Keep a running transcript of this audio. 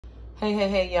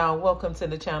Hey, y'all. Welcome to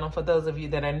the channel. For those of you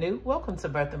that are new, welcome to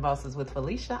Birthing Bosses with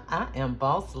Felicia. I am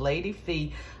Boss Lady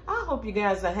Fee. I hope you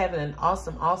guys are having an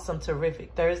awesome,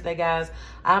 terrific Thursday, guys.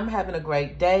 I'm having a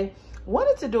great day.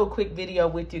 Wanted to do a quick video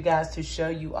with you guys to show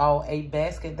you all a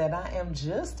basket that I am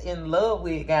just in love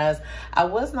with, guys. I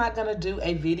was not going to do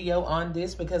a video on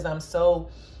this because I'm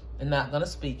not going to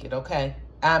speak it, okay?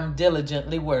 I'm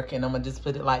diligently working. I'm going to just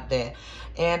put it like that.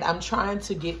 And I'm trying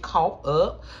to get caught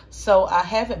up. So I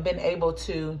haven't been able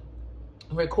to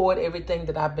record everything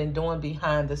that I've been doing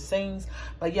behind the scenes.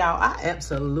 But y'all, I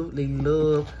absolutely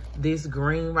love this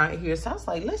green right here. So I was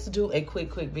like, let's do a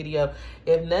quick video.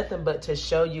 If nothing but to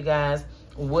show you guys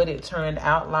what it turned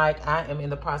out like. I am in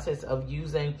the process of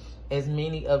using as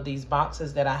many of these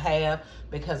boxes that I have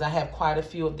because I have quite a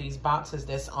few of these boxes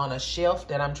that's on a shelf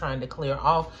that I'm trying to clear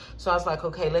off. So I was like,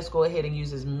 okay, let's go ahead and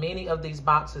use as many of these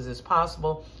boxes as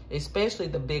possible, especially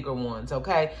the bigger ones,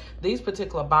 okay? These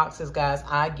particular boxes, guys,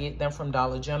 I get them from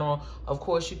Dollar General. Of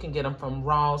course, you can get them from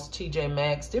Ross, TJ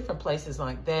Maxx, different places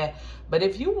like that. But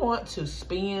if you want to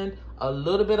spend a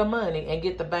little bit of money and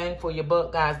get the bang for your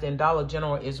buck, guys, then Dollar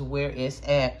General is where it's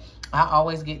at. I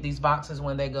always get these boxes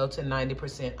when they go to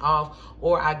 90% off,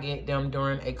 or I get them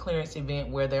during a clearance event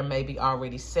where they're maybe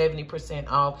already 70%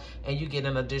 off and you get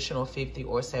an additional 50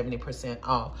 or 70%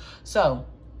 off. So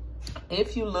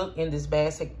if you look in this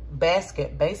basket,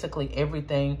 basically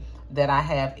everything that I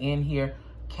have in here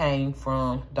came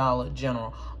from Dollar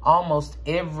General. Almost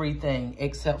everything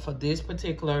except for this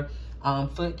particular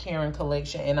foot caring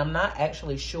collection, and I'm not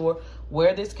actually sure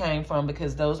where this came from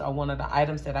because those are one of the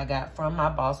items that I got from my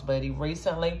boss buddy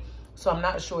recently. So I'm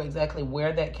not sure exactly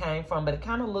where that came from, but it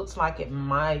kind of looks like it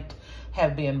might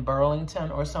have been Burlington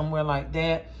or somewhere like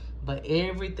that. But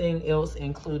everything else,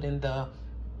 including the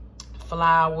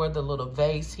flower, the little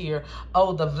vase here.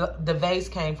 Oh, the vase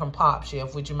came from Pop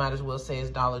Shelf, which you might as well say is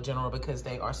Dollar General because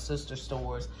they are sister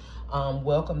stores.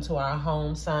 Welcome to our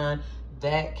home sign.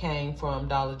 That came from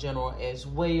Dollar General as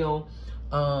well.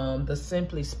 The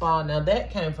Simply Spa, now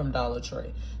that came from Dollar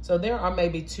Tree. So there are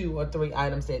maybe 2 or 3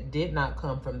 items that did not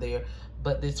come from there.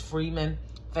 But this Freeman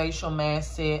facial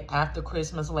mask set, after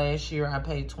Christmas last year, I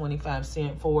paid 25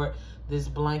 cents for it. This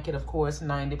blanket, of course,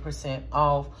 90%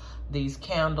 off. These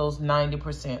candles,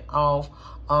 90% off.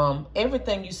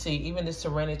 Everything you see, even the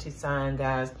Serenity sign,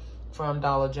 guys, from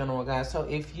Dollar General, guys. So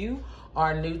if you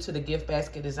are new to the gift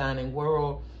basket designing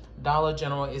world, Dollar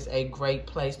General is a great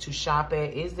place to shop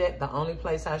at. Is that the only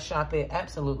place I shop at?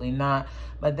 Absolutely not.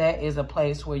 But that is a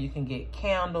place where you can get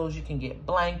candles, you can get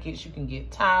blankets, you can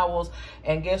get towels.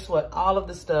 And guess what? All of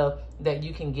the stuff that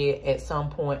you can get at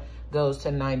some point goes to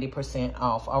 90%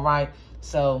 off, all right?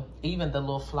 So even the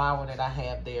little flower that I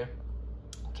have there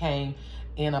came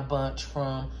in a bunch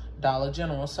from Dollar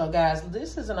General. So guys,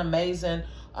 this is an amazing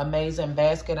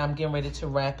basket. I'm getting ready to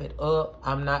wrap it up.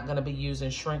 I'm not going to be using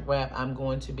shrink wrap. I'm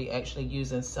going to be actually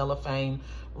using cellophane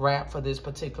wrap for this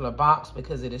particular box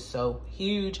because it is so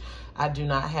huge. I do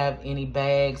not have any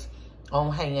bags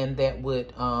on hand that would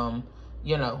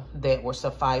that would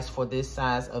suffice for this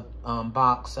size of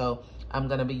box. So I'm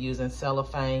going to be using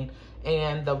cellophane.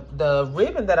 And the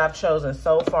ribbon that I've chosen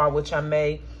so far, which I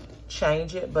may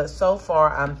change it, but so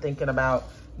far I'm thinking about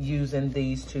using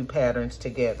these 2 patterns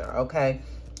together, okay?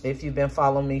 If you've been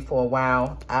following me for a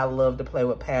while, I love to play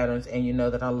with patterns, and you know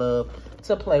that I love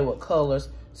to play with colors.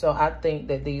 So I think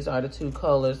that these are the 2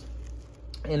 colors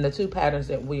and the 2 patterns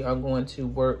that we are going to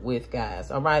work with,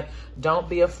 guys, all right? Don't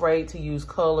be afraid to use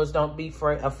colors. Don't be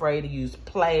afraid to use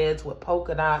plaids with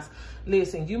polka dots.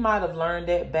 Listen, you might have learned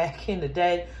that back in the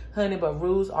day, honey, but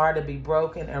rules are to be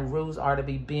broken and rules are to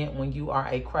be bent when you are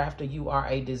a crafter, you are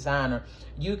a designer.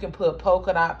 You can put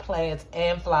polka dot, plaids,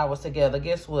 and flowers together.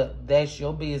 Guess what? That's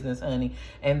your business, honey,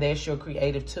 and that's your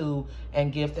creative tool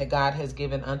and gift that God has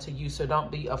given unto you. So don't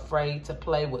be afraid to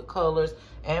play with colors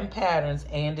and patterns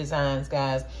and designs,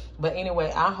 guys. But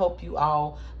anyway, I hope you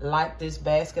all like this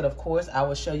basket. Of course, I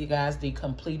will show you guys the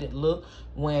completed look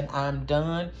when I'm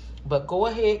done. But go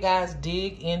ahead, guys,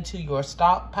 dig into your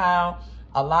stockpile.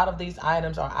 A lot of these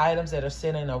items are items that are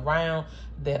sitting around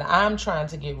that I'm trying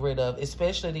to get rid of,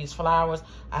 especially these flowers.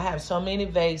 I have so many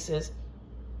vases,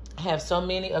 I have so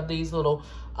many of these little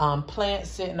plants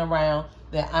sitting around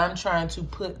that I'm trying to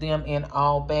put them in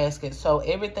all baskets. So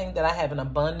everything that I have an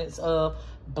abundance of,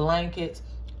 blankets,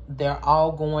 they're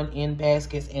all going in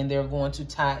baskets and they're going to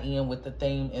tie in with the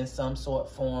theme in some sort,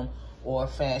 form, or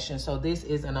fashion. So this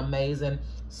is an amazing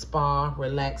spa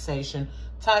relaxation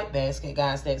type basket,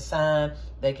 guys. That sign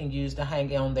they can use to hang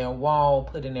it on their wall,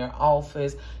 put in their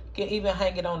office. You can even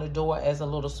hang it on the door as a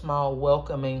little small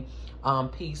welcoming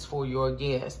piece for your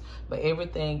guests. But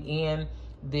everything in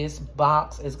This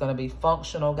box is going to be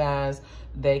functional, guys.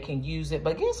 They can use it.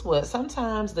 But guess what?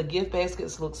 Sometimes the gift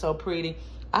baskets look so pretty.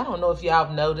 I don't know if y'all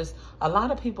have noticed, a lot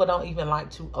of people don't even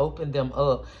like to open them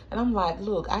up. And I'm like,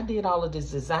 look, I did all of this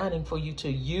designing for you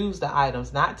to use the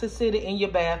items, not to sit it in your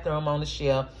bathroom on the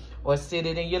shelf or sit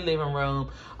it in your living room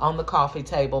on the coffee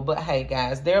table. But hey,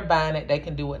 guys, they're buying it. They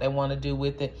can do what they want to do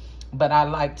with it. But I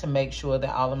like to make sure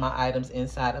that all of my items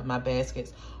inside of my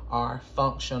baskets are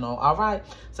functional. All right.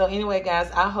 So anyway,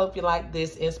 guys, I hope you like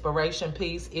this inspiration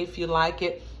piece. If you like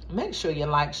it, make sure you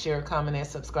like, share, comment, and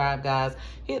subscribe, guys.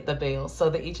 Hit the bell so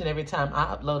that each and every time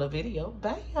I upload a video,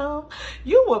 bam,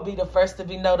 you will be the first to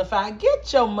be notified.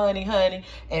 Get your money, honey,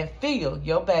 and fill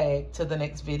your bag to the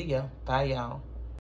next video. Bye, y'all.